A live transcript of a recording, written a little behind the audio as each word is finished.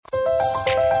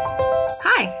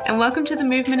Hi, and welcome to the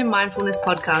Movement and Mindfulness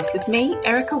podcast with me,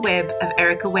 Erica Webb of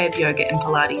Erica Webb Yoga and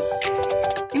Pilates.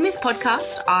 In this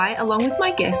podcast, I, along with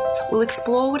my guests, will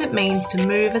explore what it means to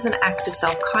move as an act of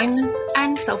self-kindness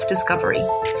and self-discovery.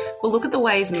 We'll look at the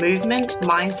ways movement,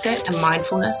 mindset, and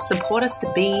mindfulness support us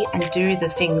to be and do the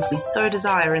things we so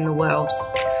desire in the world.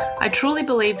 I truly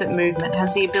believe that movement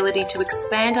has the ability to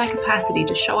expand our capacity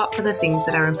to show up for the things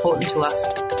that are important to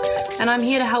us. And I'm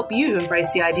here to help you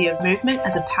embrace the idea of movement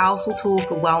as a powerful tool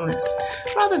for wellness,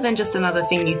 rather than just another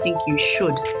thing you think you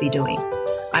should be doing.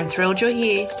 I'm thrilled you're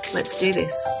here. Let's do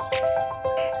this.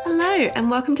 Hello, and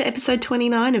welcome to episode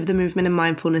 29 of the Movement and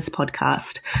Mindfulness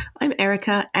podcast. I'm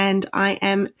Erica, and I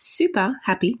am super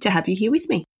happy to have you here with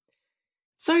me.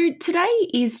 So today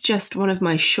is just one of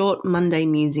my short Monday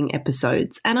musing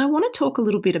episodes, and I want to talk a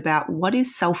little bit about what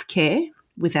is self-care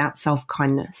without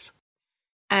self-kindness.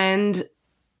 And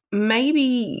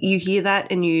maybe you hear that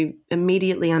and you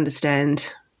immediately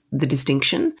understand the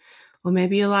distinction, or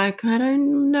maybe you're like, I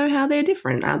don't know how they're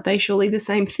different. Aren't they surely the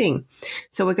same thing?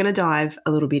 So we're going to dive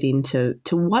a little bit into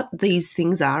what these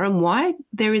things are and why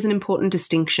there is an important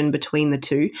distinction between the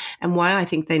two, and why I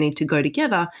think they need to go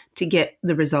together to get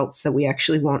the results that we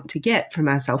actually want to get from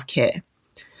our self-care.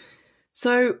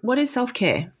 So what is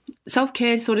self-care?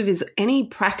 Self-care sort of is any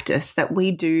practice that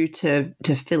we do to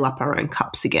fill up our own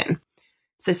cups again.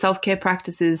 So self-care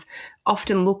practices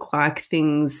often look like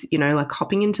things, like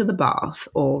hopping into the bath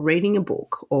or reading a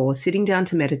book or sitting down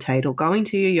to meditate or going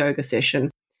to your yoga session.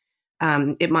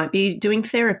 It might be doing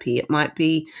therapy. It might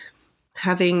be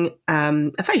having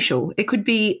a facial. It could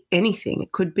be anything.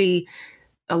 It could be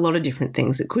a lot of different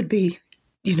things. It could be,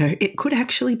 it could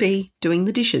actually be doing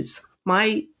the dishes.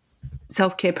 My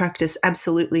self-care practice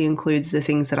absolutely includes the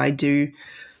things that I do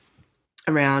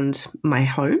around my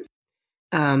home.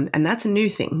 And that's a new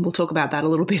thing. We'll talk about that a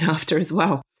little bit after as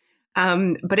well.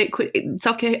 But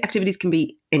self-care activities can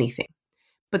be anything.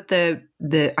 But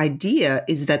the idea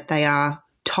is that they are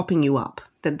topping you up,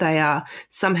 that they are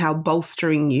somehow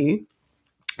bolstering you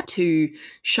to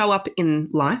show up in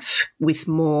life with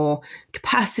more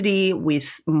capacity,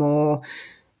 with more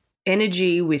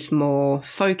energy, with more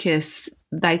focus.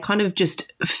 They kind of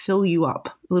just fill you up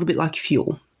a little bit like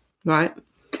fuel, right?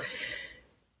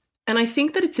 And I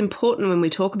think that it's important when we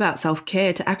talk about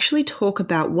self-care to actually talk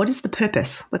about what is the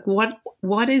purpose, like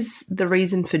what is the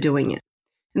reason for doing it.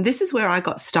 And this is where I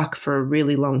got stuck for a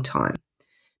really long time,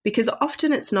 because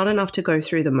often it's not enough to go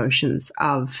through the motions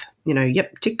of,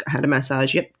 yep, tick, I had a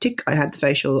massage, yep, tick, I had the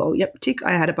facial, oh, yep, tick,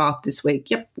 I had a bath this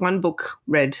week, yep, one book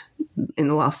read in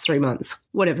the last 3 months,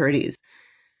 whatever it is.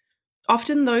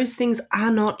 Often those things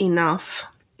are not enough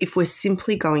if we're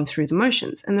simply going through the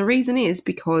motions. And the reason is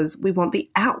because we want the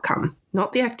outcome,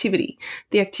 not the activity.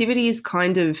 The activity is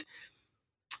kind of,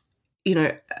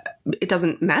 it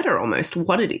doesn't matter almost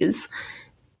what it is,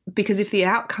 because if the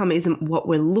outcome isn't what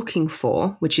we're looking for,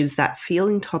 which is that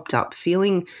feeling topped up,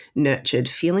 feeling nurtured,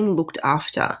 feeling looked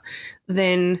after,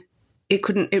 then it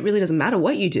really doesn't matter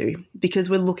what you do,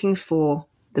 because we're looking for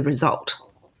the result.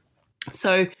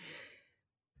 So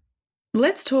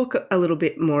let's talk a little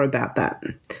bit more about that,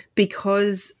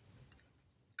 because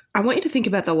I want you to think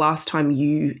about the last time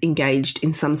you engaged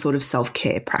in some sort of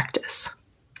self-care practice.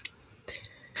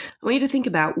 I want you to think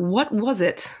about, what was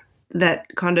it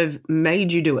that kind of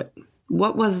made you do it?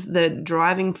 What was the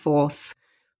driving force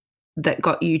that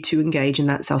got you to engage in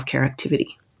that self-care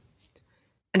activity?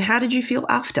 And how did you feel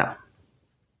after?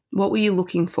 What were you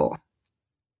looking for?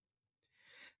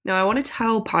 Now, I want to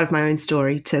tell part of my own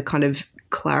story to kind of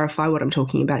clarify what I'm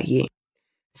talking about here.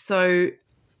 So,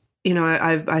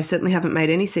 I certainly haven't made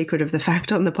any secret of the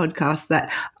fact on the podcast that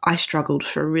I struggled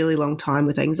for a really long time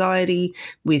with anxiety,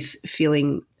 with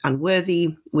feeling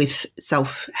unworthy, with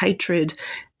self-hatred,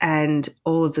 and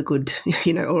all of the good,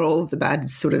 or all of the bad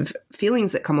sort of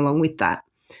feelings that come along with that.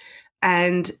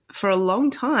 And for a long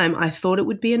time, I thought it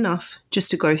would be enough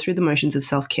just to go through the motions of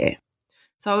self-care.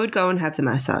 So I would go and have the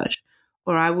massage,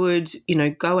 or I would,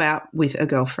 go out with a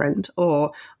girlfriend,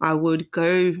 or I would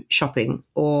go shopping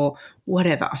or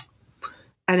whatever.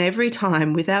 And every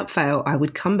time, without fail, I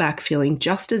would come back feeling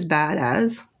just as bad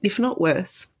as, if not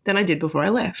worse, than I did before I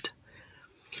left.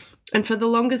 And for the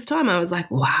longest time, I was like,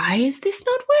 why is this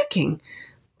not working?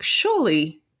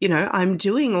 Surely, I'm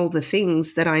doing all the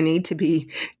things that I need to be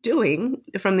doing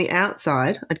from the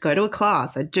outside. I'd go to a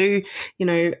class, I'd do,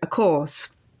 a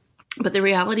course. But the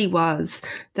reality was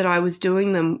that I was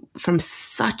doing them from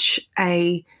such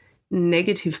a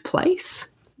negative place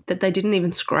that they didn't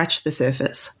even scratch the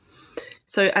surface.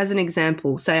 So as an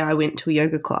example, say I went to a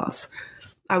yoga class,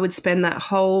 I would spend that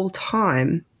whole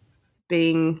time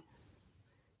being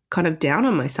kind of down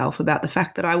on myself about the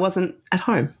fact that I wasn't at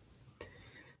home,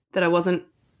 that I wasn't,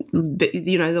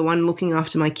 the one looking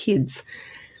after my kids.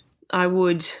 I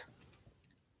would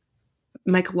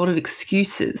make a lot of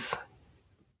excuses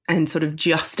and sort of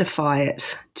justify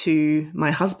it to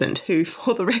my husband, who,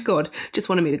 for the record, just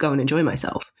wanted me to go and enjoy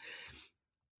myself.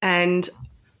 And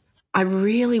I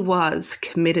really was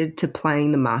committed to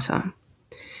playing the martyr.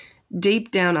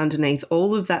 Deep down underneath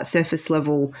all of that surface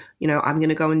level, I'm going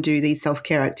to go and do these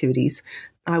self-care activities,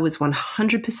 I was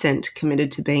 100%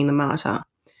 committed to being the martyr.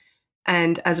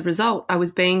 And as a result, I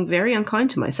was being very unkind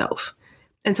to myself.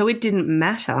 And so it didn't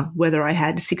matter whether I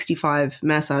had 65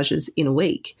 massages in a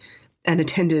week and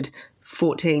attended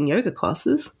 14 yoga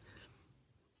classes.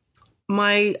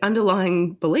 My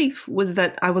underlying belief was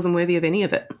that I wasn't worthy of any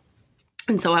of it.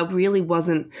 And so I really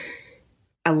wasn't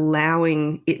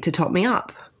allowing it to top me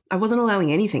up. I wasn't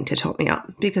allowing anything to top me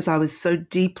up because I was so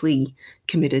deeply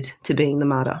committed to being the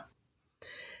martyr.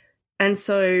 And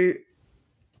so,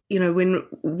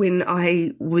 when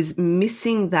I was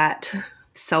missing that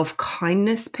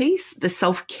self-kindness piece, the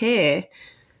self-care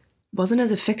wasn't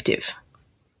as effective.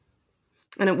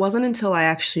 And it wasn't until I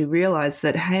actually realized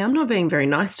that, hey, I'm not being very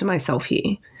nice to myself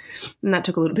here. And that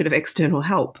took a little bit of external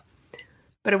help.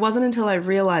 But it wasn't until I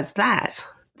realized that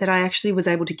I actually was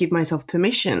able to give myself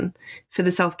permission for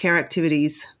the self-care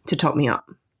activities to top me up.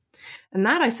 And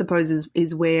that, I suppose,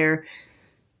 is where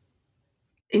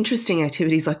interesting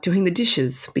activities like doing the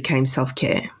dishes became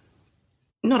self-care.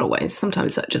 Not always.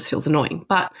 Sometimes that just feels annoying.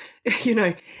 But,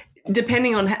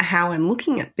 depending on how I'm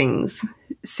looking at things,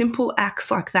 simple acts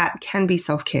like that can be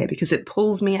self-care because it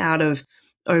pulls me out of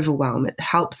overwhelm. It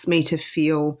helps me to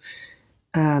feel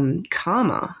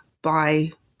calmer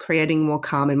by creating more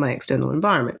calm in my external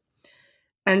environment.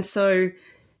 And so,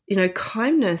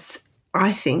 kindness,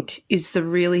 I think, is the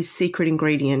really secret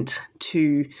ingredient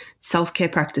to self-care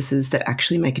practices that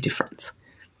actually make a difference.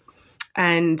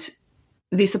 And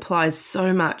this applies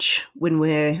so much when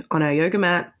we're on our yoga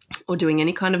mat or doing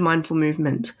any kind of mindful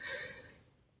movement.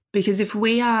 Because if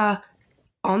we are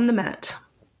on the mat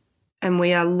and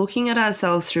we are looking at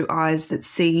ourselves through eyes that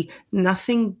see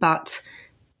nothing but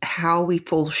how we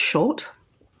fall short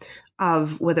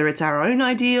of whether it's our own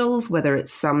ideals, whether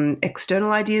it's some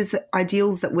external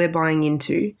ideals that we're buying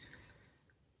into,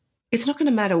 it's not going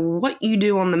to matter what you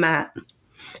do on the mat.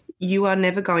 You are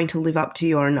never going to live up to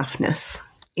your enoughness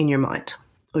in your mind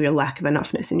or your lack of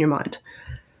enoughness in your mind.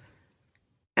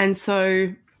 And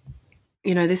so,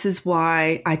 this is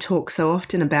why I talk so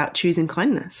often about choosing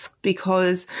kindness,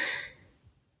 because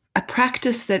a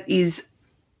practice that is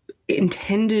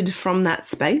intended from that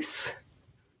space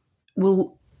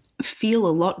will feel a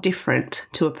lot different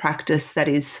to a practice that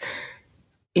is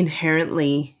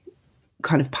inherently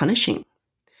kind of punishing.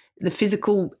 The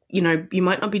physical, you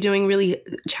might not be doing really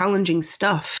challenging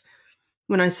stuff.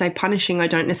 When I say punishing, I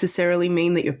don't necessarily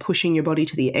mean that you're pushing your body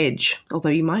to the edge, although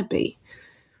you might be.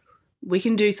 We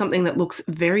can do something that looks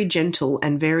very gentle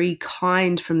and very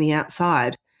kind from the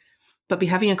outside, but be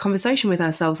having a conversation with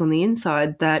ourselves on the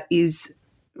inside that is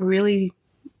really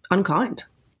unkind.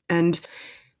 And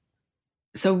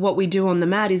so what we do on the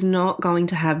mat is not going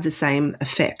to have the same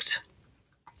effect.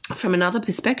 From another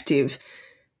perspective,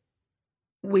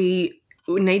 we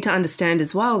need to understand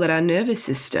as well that our nervous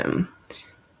system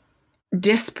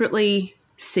desperately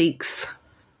seeks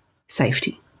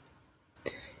safety.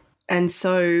 And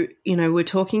so, we're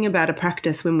talking about a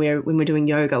practice when we're doing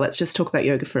yoga. Let's just talk about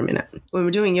yoga for a minute. When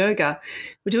we're doing yoga,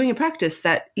 we're doing a practice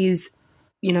that is,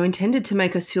 intended to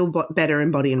make us feel better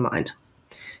in body and mind,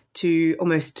 to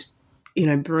almost,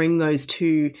 bring those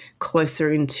two closer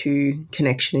into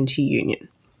connection, into union.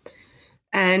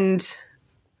 And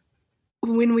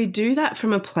when we do that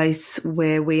from a place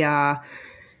where we are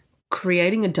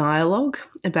creating a dialogue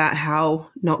about how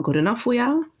not good enough we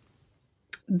are,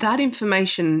 that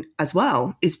information as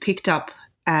well is picked up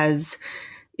as,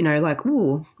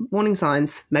 ooh, warning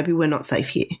signs, maybe we're not safe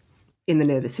here in the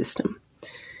nervous system.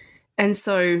 And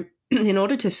so in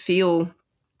order to feel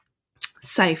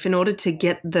safe, in order to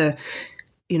get the,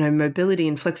 mobility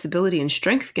and flexibility and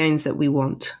strength gains that we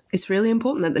want, it's really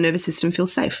important that the nervous system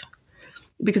feels safe,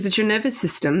 because it's your nervous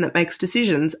system that makes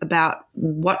decisions about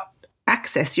what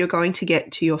access you're going to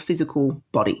get to your physical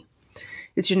body.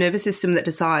 It's your nervous system that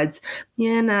decides, we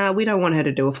don't want her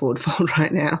to do a forward fold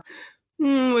right now.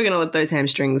 We're going to let those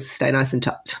hamstrings stay nice and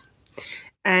tucked.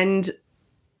 And,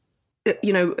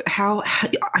 how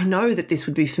I know that this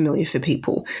would be familiar for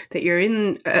people, that you're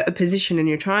in a position and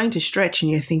you're trying to stretch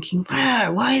and you're thinking,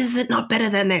 wow, why is it not better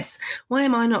than this? Why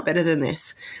am I not better than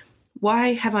this?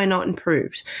 Why have I not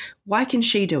improved? Why can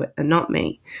she do it and not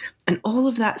me? And all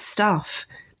of that stuff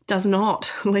does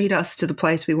not lead us to the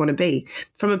place we want to be.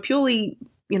 From a purely,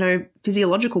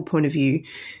 physiological point of view,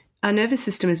 our nervous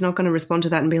system is not going to respond to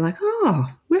that and be like, oh,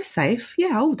 we're safe.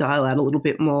 Yeah, I'll dial out a little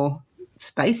bit more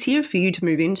space here for you to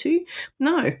move into.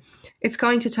 No, it's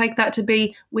going to take that to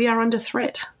be, we are under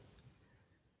threat.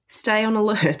 Stay on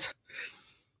alert.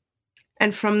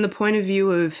 And from the point of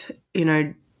view of,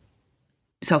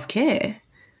 self-care,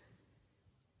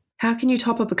 how can you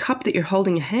top up a cup that you're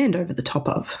holding a hand over the top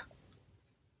of?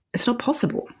 It's not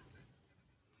possible.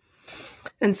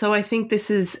 And so I think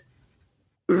this is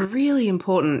really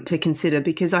important to consider,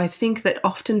 because I think that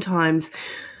oftentimes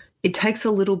it takes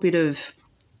a little bit of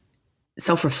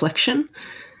self-reflection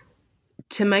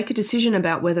to make a decision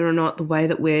about whether or not the way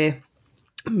that we're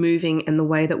moving and the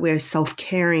way that we're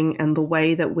self-caring and the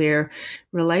way that we're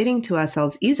relating to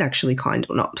ourselves is actually kind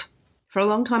or not. For a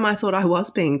long time, I thought I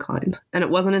was being kind, and it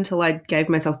wasn't until I gave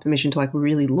myself permission to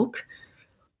really look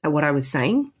at what I was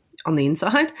saying on the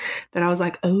inside that I was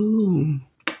like, oh,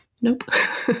 nope.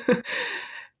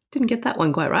 Didn't get that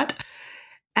one quite right.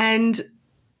 And,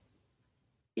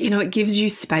 it gives you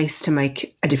space to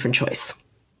make a different choice.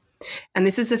 And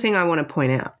this is the thing I want to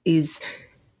point out is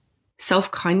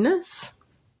self-kindness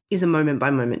is a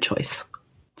moment-by-moment choice.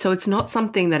 So it's not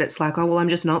something that it's like, oh, well, I'm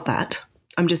just not that.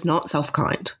 I'm just not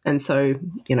self-kind. And so,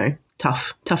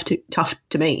 tough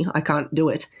to me. I can't do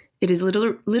it. It is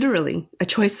literally a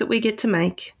choice that we get to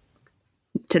make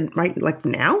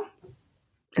now,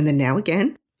 and then now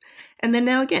again, and then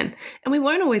now again. And we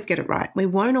won't always get it right. We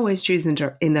won't always choose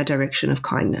in that direction of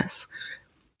kindness.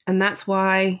 And that's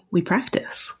why we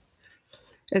practice.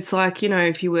 It's like,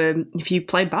 if you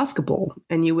played basketball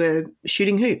and you were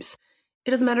shooting hoops,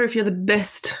 it doesn't matter if you're the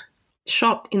best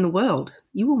shot in the world,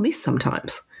 you will miss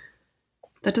sometimes.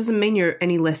 That doesn't mean you're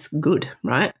any less good,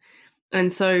 right?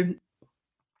 And so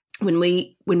when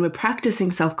we're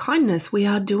practicing self-kindness, we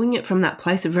are doing it from that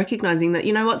place of recognizing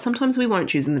that, sometimes we won't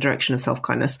choose in the direction of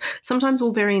self-kindness. Sometimes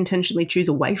we'll very intentionally choose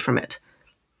away from it.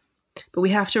 But we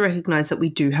have to recognize that we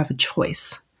do have a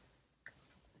choice.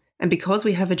 And because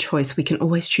we have a choice, we can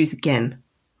always choose again.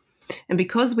 And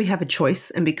because we have a choice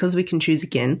and because we can choose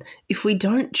again, if we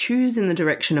don't choose in the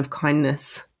direction of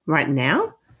kindness right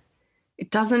now, it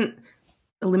doesn't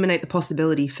eliminate the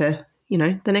possibility for,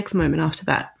 the next moment after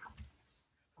that.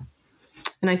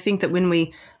 And I think that when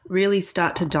we really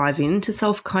start to dive into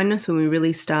self-kindness, when we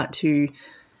really start to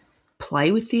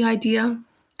play with the idea,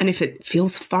 and if it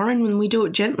feels foreign, when we do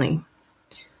it gently,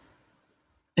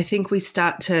 I think we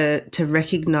start to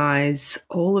recognize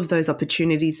all of those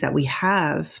opportunities that we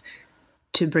have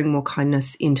to bring more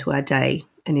kindness into our day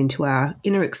and into our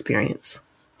inner experience.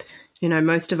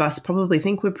 Most of us probably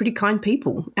think we're pretty kind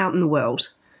people out in the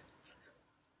world.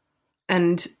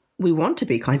 And we want to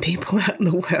be kind people out in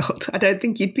the world. I don't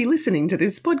think you'd be listening to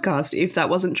this podcast if that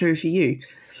wasn't true for you.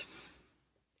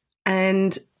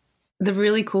 And the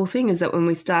really cool thing is that when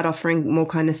we start offering more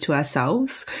kindness to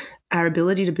ourselves, our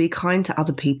ability to be kind to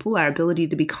other people, our ability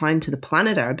to be kind to the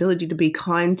planet, our ability to be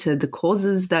kind to the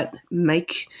causes that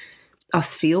make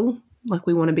us feel like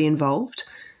we want to be involved,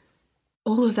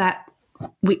 all of that,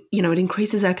 it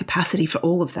increases our capacity for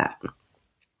all of that.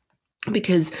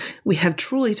 Because we have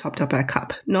truly topped up our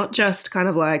cup, not just kind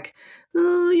of like,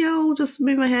 oh, yeah, I'll just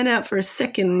move my hand out for a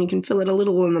second and you can fill it a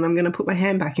little and then I'm going to put my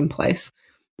hand back in place.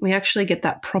 We actually get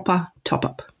that proper top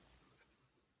up.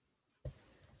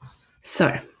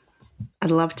 So I'd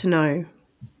love to know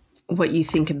what you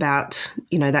think about,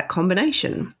 that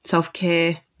combination,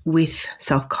 self-care with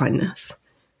self-kindness,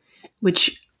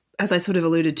 which, as I sort of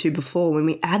alluded to before, when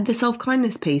we add the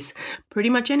self-kindness piece, pretty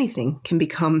much anything can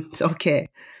become self-care.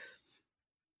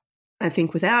 I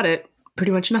think without it,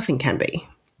 pretty much nothing can be.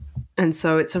 And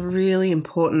so it's a really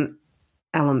important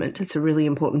element. It's a really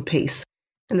important piece.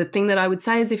 And the thing that I would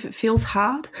say is if it feels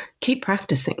hard, keep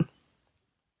practicing.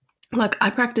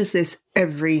 I practice this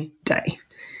every day.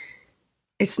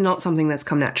 It's not something that's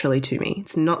come naturally to me.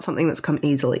 It's not something that's come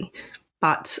easily.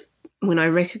 But when I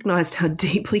recognized how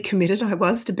deeply committed I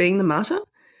was to being the martyr,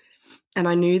 and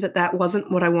I knew that that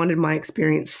wasn't what I wanted my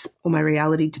experience or my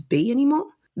reality to be anymore,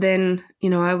 then,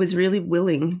 I was really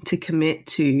willing to commit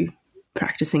to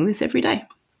practicing this every day.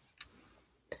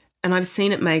 And I've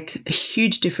seen it make a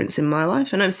huge difference in my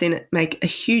life, and I've seen it make a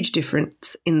huge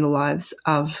difference in the lives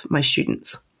of my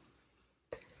students.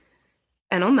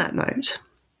 And on that note,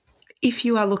 if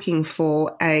you are looking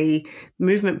for a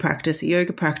movement practice, a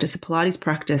yoga practice, a Pilates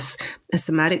practice, a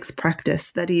somatics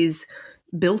practice that is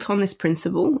built on this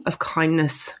principle of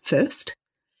kindness first,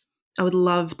 I would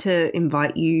love to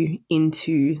invite you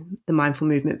into the Mindful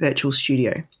Movement Virtual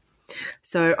Studio.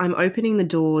 So I'm opening the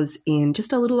doors in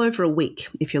just a little over a week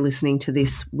if you're listening to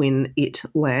this when it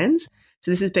lands.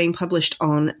 So this is being published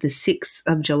on the 6th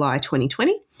of July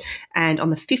 2020. And on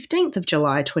the 15th of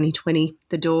July 2020,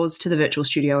 the doors to the virtual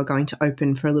studio are going to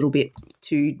open for a little bit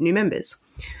to new members.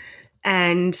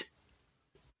 And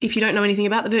if you don't know anything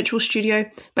about the virtual studio,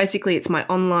 basically it's my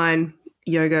online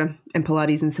yoga and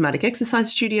Pilates and somatic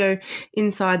exercise studio.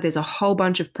 Inside, there's a whole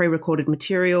bunch of pre-recorded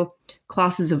material,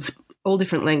 classes of all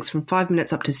different lengths from 5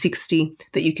 minutes up to 60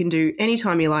 that you can do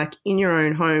anytime you like in your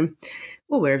own home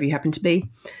or wherever you happen to be.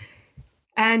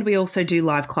 And we also do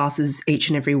live classes each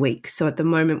and every week. So at the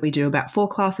moment, we do about 4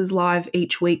 classes live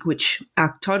each week, which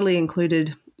are totally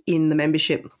included in the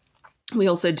membership. We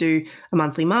also do a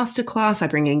monthly masterclass. I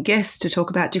bring in guests to talk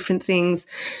about different things.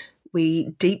 We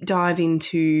deep dive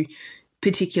into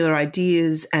particular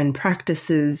ideas and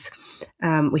practices.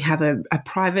 We have a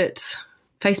private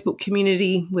Facebook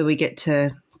community where we get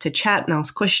to chat and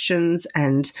ask questions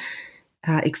and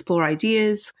explore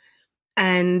ideas.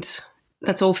 And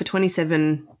that's all for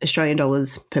 27 Australian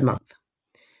dollars per month.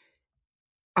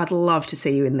 I'd love to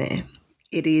see you in there.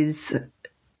 It is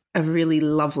a really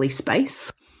lovely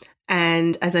space.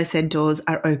 And as I said, doors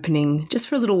are opening just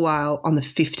for a little while on the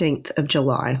 15th of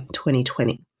July,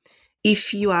 2020.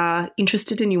 If you are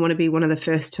interested and you want to be one of the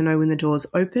first to know when the doors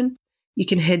open, you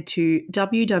can head to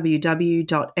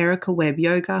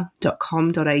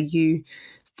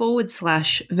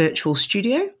www.ericawebyoga.com.au/virtual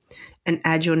studio and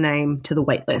add your name to the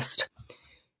waitlist.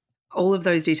 All of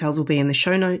those details will be in the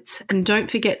show notes. And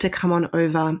don't forget to come on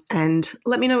over and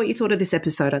let me know what you thought of this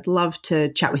episode. I'd love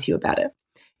to chat with you about it.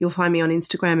 You'll find me on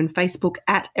Instagram and Facebook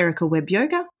at Erica Webb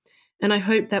Yoga. And I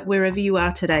hope that wherever you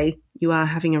are today, you are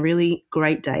having a really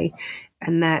great day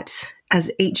and that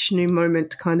as each new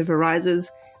moment kind of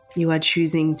arises, you are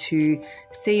choosing to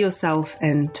see yourself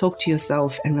and talk to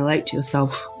yourself and relate to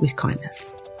yourself with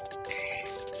kindness.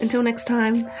 Until next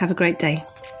time, have a great day.